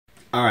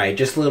Alright,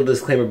 just a little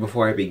disclaimer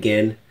before I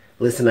begin.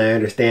 Listen, I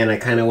understand I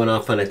kind of went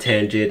off on a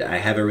tangent. I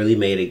haven't really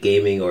made a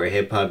gaming or a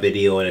hip-hop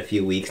video in a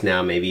few weeks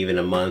now, maybe even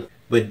a month.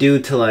 But due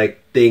to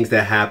like things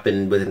that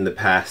happened within the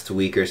past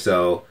week or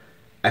so,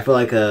 I feel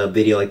like a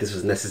video like this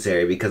was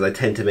necessary because I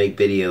tend to make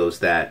videos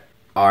that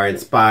are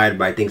inspired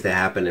by things that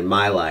happen in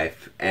my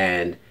life,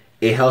 and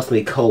it helps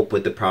me cope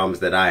with the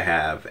problems that I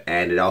have,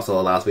 and it also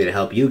allows me to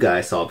help you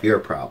guys solve your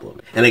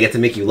problem. And I get to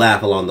make you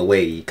laugh along the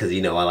way because,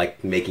 you know, I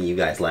like making you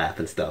guys laugh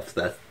and stuff,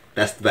 so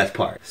that's the best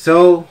part.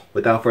 So,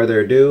 without further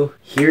ado,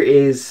 here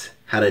is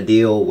how to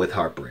deal with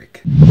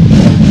heartbreak.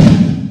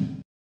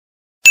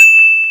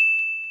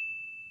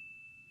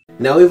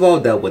 Now, we've all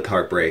dealt with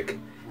heartbreak,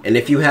 and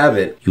if you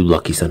haven't, you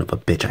lucky son of a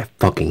bitch, I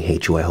fucking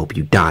hate you, I hope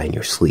you die in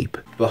your sleep.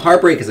 But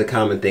heartbreak is a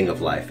common thing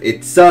of life.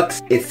 It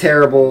sucks, it's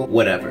terrible,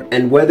 whatever.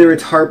 And whether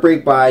it's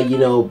heartbreak by, you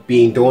know,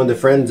 being thrown in the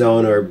friend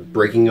zone or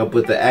breaking up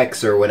with the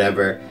ex or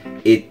whatever,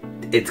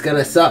 it's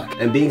gonna suck.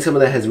 And being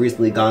someone that has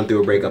recently gone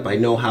through a breakup, I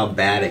know how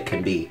bad it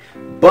can be.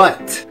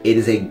 But it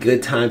is a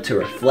good time to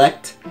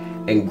reflect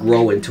and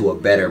grow into a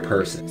better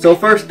person. So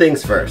first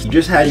things first, you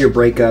just had your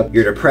breakup,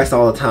 you're depressed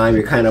all the time,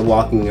 you're kind of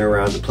walking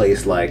around the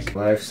place like,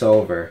 life's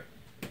over.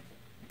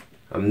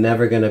 I'm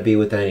never gonna be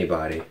with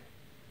anybody.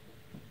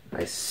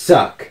 I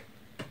suck.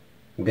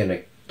 I'm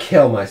gonna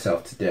kill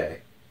myself today.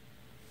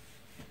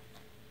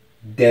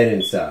 Dead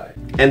inside.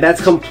 And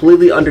that's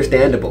completely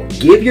understandable.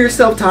 Give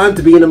yourself time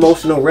to be an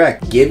emotional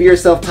wreck. Give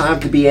yourself time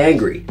to be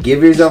angry.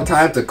 Give yourself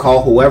time to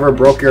call whoever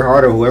broke your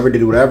heart or whoever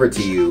did whatever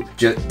to you,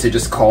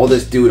 just call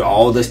this dude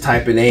all this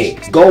type of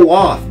names. Go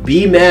off.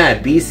 Be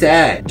mad. Be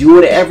sad. Do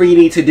whatever you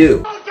need to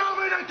do. Don't tell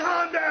me to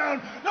calm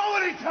down.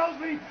 Nobody tells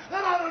me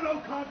that I don't know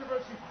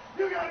controversy.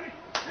 You gotta be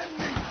kidding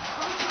me.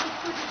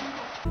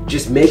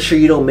 Just make sure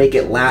you don't make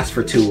it last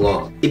for too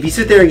long. If you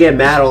sit there and get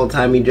mad all the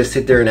time, you just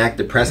sit there and act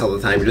depressed all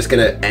the time, you're just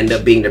gonna end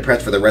up being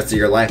depressed for the rest of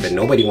your life, and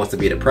nobody wants to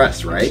be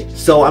depressed, right?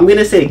 So I'm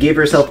gonna say give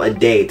yourself a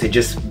day to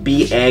just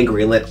be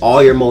angry and let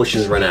all your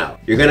emotions run out.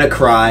 You're gonna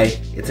cry,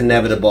 it's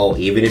inevitable.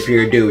 Even if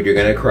you're a dude, you're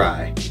gonna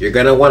cry. You're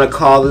gonna wanna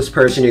call this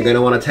person, you're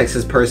gonna wanna text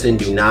this person,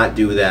 do not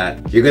do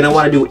that. You're gonna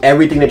wanna do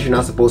everything that you're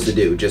not supposed to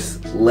do.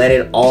 Just let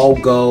it all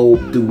go.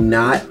 Do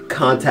not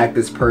contact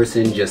this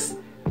person, just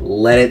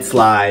let it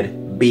slide.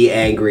 Be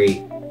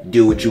angry,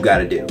 do what you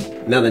gotta do.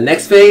 Now the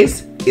next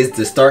phase is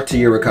to start to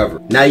your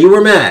recovery. Now you were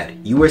mad,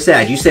 you were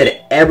sad, you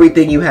said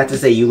everything you had to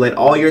say, you let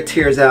all your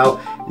tears out.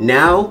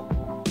 Now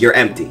you're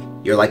empty.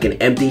 You're like an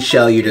empty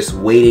shell, you're just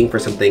waiting for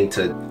something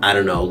to, I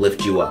don't know,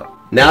 lift you up.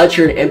 Now that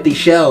you're an empty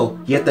shell,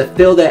 you have to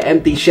fill that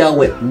empty shell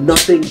with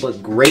nothing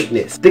but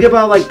greatness. Think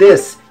about it like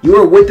this. You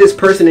were with this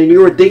person and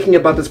you were thinking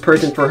about this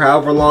person for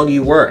however long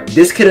you were.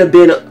 This could have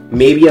been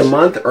maybe a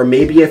month or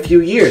maybe a few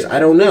years, I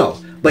don't know.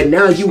 But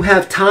now you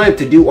have time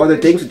to do other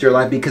things with your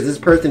life because this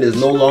person is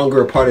no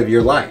longer a part of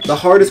your life. The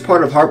hardest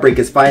part of heartbreak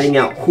is finding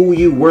out who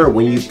you were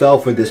when you fell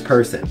for this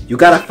person. You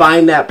gotta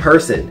find that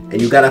person,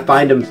 and you gotta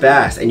find them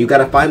fast, and you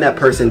gotta find that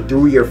person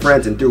through your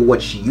friends and through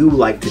what you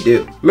like to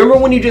do. Remember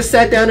when you just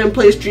sat down and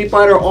played Street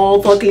Fighter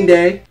all fucking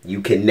day?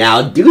 You can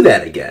now do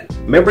that again.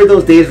 Remember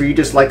those days where you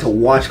just like to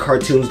watch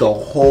cartoons the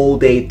whole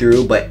day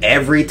through, but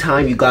every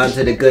time you got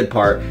into the good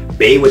part,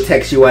 Bae would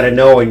text you out of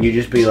nowhere and you'd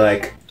just be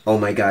like, oh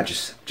my god,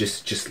 just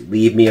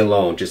leave me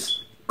alone.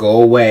 Just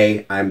go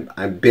away.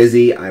 I'm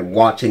busy. I'm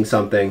watching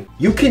something.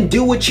 You can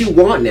do what you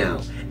want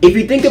now. If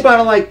you think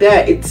about it like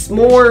that, it's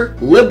more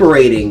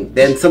liberating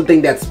than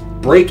something that's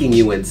breaking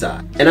you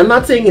inside. And I'm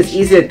not saying it's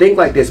easy to think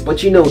like this,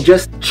 but you know,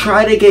 just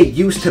try to get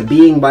used to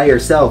being by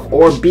yourself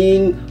or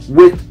being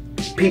with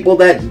people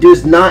that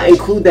does not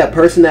include that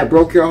person that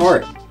broke your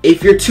heart.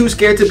 If you're too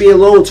scared to be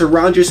alone,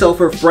 surround yourself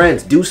with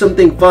friends. Do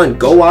something fun.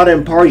 Go out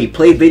and party.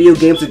 Play video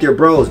games with your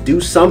bros.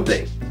 Do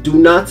something. Do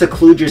not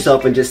seclude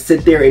yourself and just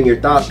sit there in your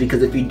thoughts,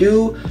 because if you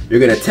do, you're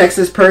gonna text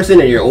this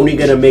person and you're only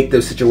gonna make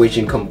the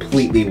situation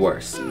completely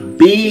worse.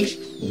 Be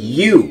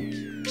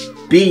you.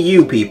 Be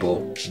you,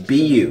 people.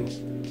 Be you.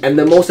 And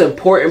the most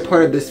important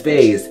part of this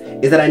phase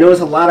is that I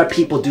notice a lot of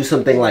people do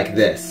something like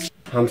this.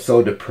 I'm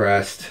so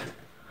depressed.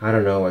 I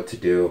don't know what to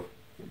do.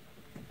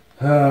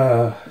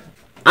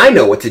 I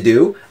know what to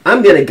do.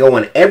 I'm gonna go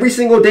on every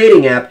single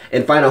dating app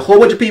and find a whole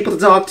bunch of people to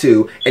talk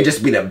to and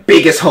just be the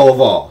biggest hoe of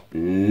all.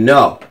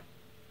 No.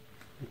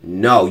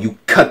 No, you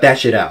cut that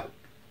shit out.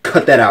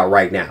 Cut that out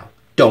right now.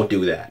 Don't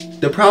do that.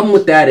 The problem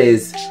with that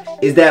is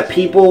that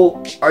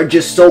people are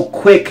just so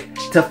quick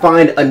to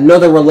find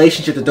another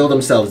relationship to throw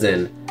themselves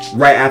in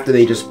right after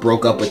they just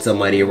broke up with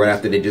somebody or right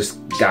after they just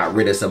got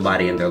rid of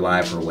somebody in their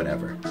life or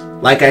whatever.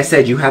 Like I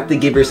said, you have to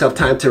give yourself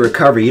time to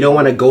recover. You don't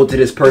want to go to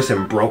this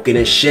person broken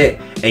as shit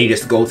and you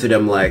just go to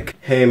them like,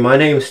 hey, my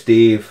name's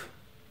Steve.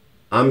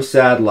 I'm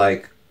sad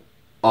like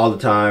all the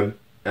time,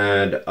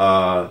 and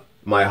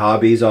my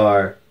hobbies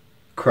are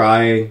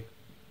crying,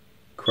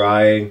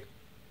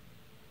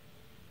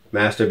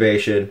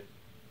 masturbation,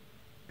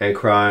 and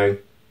crying.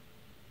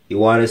 You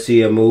want to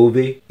see a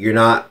movie? You're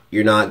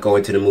not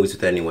going to the movies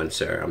with anyone,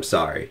 sir. I'm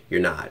sorry. You're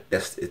not.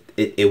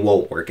 It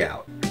won't work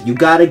out. You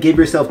gotta give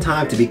yourself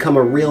time to become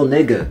a real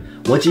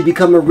nigga. Once you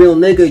become a real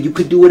nigga, you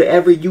could do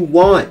whatever you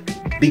want.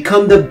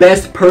 Become the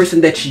best person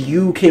that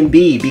you can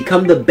be.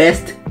 Become the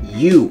best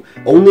you.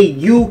 Only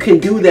you can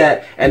do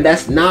that, and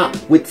that's not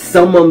with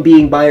someone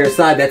being by your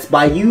side. That's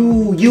by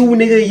you,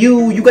 nigga,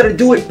 you gotta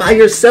do it by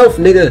yourself,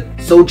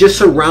 nigga. So just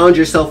surround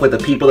yourself with the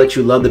people that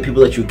you love, the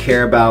people that you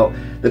care about,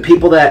 the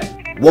people that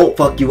won't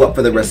fuck you up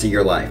for the rest of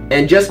your life.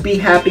 And just be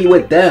happy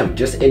with them.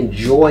 Just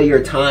enjoy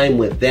your time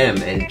with them,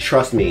 and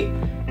trust me,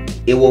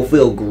 it will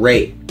feel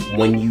great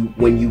when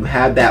you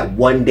have that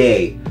one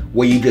day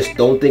where you just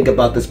don't think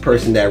about this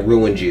person that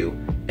ruined you,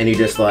 and you're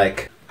just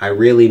like, I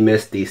really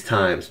miss these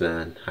times,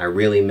 man. I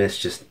really miss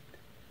just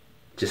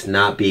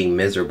not being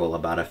miserable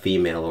about a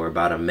female or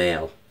about a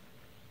male.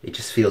 It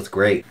just feels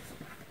great.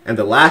 And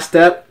the last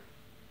step,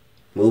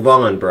 move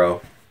on,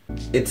 bro.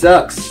 It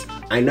sucks.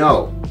 I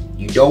know.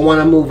 You don't want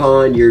to move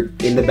on. You're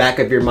in the back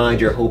of your mind,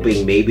 you're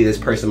hoping maybe this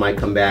person might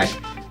come back.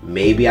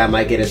 Maybe I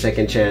might get a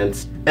second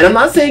chance. And I'm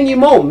not saying you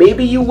won't.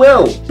 Maybe you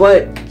will.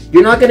 But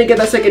you're not going to get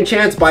that second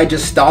chance by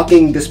just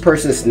stalking this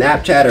person's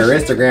Snapchat or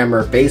Instagram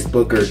or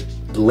Facebook or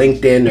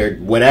LinkedIn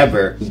or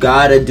whatever. You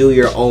gotta do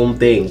your own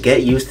thing.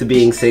 Get used to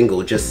being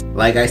single. Just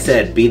like I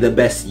said, be the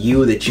best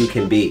you that you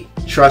can be.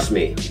 Trust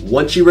me,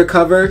 once you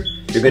recover,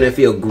 you're gonna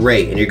feel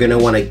great, and you're gonna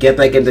want to get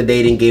back in the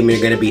dating game, and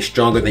you're gonna be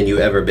stronger than you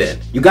ever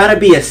been. You gotta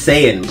be a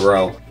Saiyan,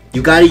 bro.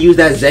 You gotta use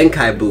that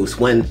Zenkai boost.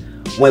 When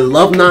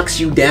love knocks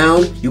you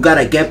down, you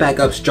gotta get back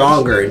up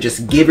stronger and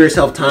just give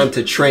yourself time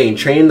to train.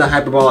 Train the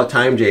hyperbolic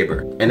time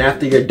jabber. And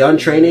after you're done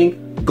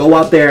training, go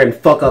out there and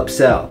fuck up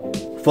sell.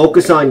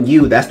 Focus on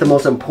you. That's the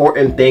most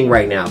important thing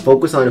right now.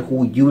 Focus on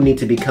who you need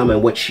to become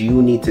and what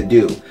you need to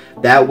do.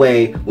 That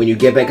way, when you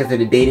get back into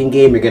the dating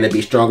game, you're going to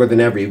be stronger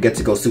than ever. You get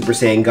to go Super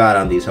Saiyan God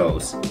on these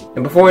hoes.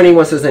 And before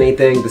anyone says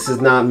anything, this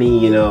is not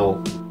me,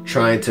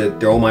 trying to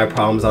throw my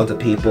problems onto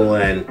people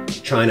and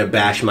trying to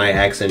bash my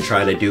ex and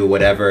trying to do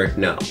whatever.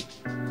 No.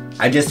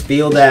 I just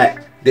feel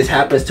that this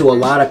happens to a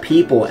lot of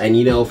people,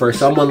 and for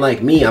someone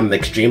like me, I'm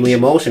extremely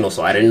emotional,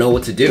 so I didn't know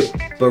what to do.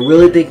 But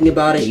really thinking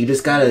about it, you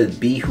just gotta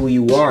be who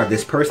you are. If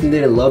this person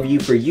didn't love you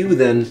for you,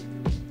 then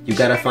you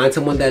gotta find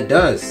someone that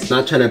does. I'm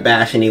not trying to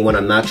bash anyone,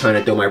 I'm not trying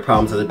to throw my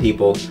problems on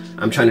people.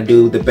 I'm trying to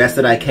do the best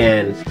that I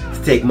can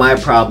to take my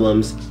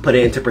problems, put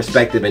it into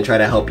perspective, and try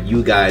to help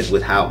you guys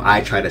with how I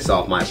try to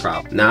solve my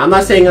problem. Now, I'm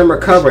not saying I'm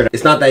recovered.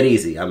 It's not that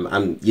easy.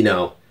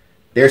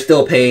 There's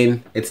still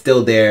pain, it's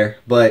still there,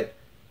 but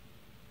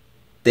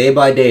day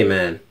by day,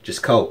 man,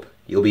 just cope.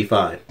 You'll be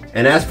fine.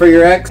 And as for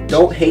your ex,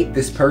 don't hate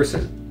this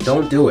person.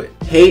 Don't do it.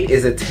 Hate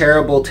is a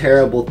terrible,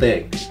 terrible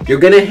thing. You're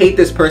gonna hate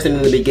this person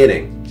in the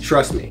beginning,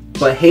 trust me.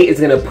 But hate is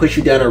gonna push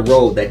you down a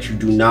road that you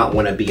do not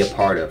want to be a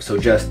part of. So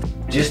just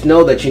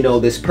know that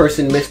this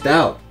person missed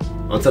out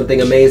on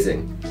something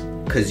amazing.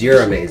 Cause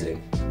you're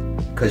amazing.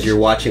 Cause you're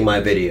watching my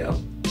video.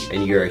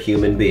 And you're a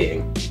human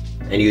being.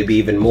 And you'd be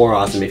even more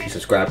awesome if you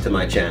subscribe to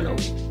my channel.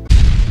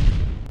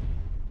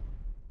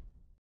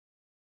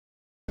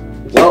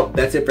 Well,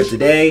 that's it for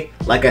today.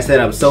 Like I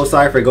said, I'm so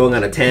sorry for going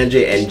on a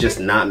tangent and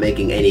just not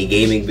making any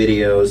gaming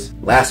videos.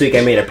 Last week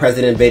I made a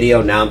president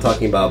video, now I'm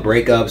talking about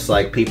breakups.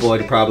 Like, people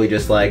are probably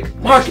just like,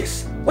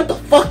 Marcus, what the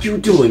fuck you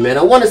doing, man?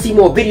 I want to see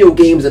more video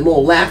games and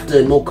more laughter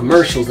and more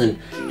commercials and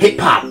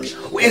hip-hop.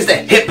 Where's the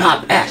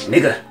hip-hop at,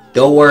 nigga?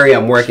 Don't worry,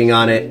 I'm working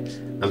on it.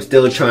 I'm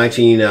still trying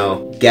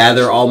to,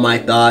 gather all my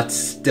thoughts,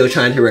 still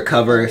trying to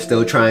recover,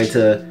 still trying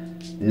to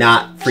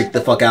not freak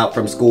the fuck out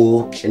from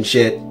school and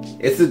shit.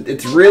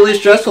 It's really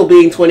stressful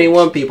being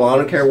 21, people. I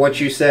don't care what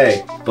you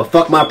say. But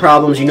fuck my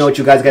problems. You know what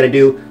you guys gotta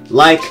do.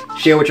 Like,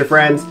 share with your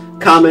friends,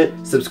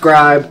 comment,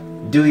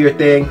 subscribe, do your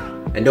thing.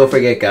 And don't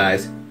forget,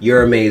 guys,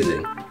 you're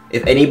amazing.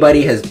 If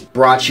anybody has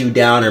brought you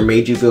down or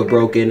made you feel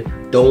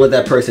broken, don't let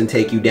that person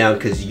take you down,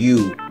 because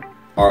you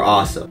are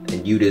awesome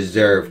and you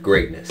deserve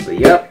greatness. But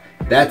yep,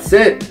 that's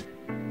it.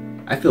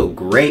 I feel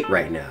great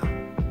right now.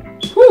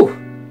 Whew.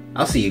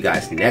 I'll see you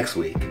guys next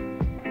week.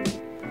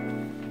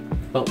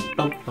 Bum,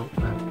 bum, bum,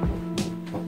 bum.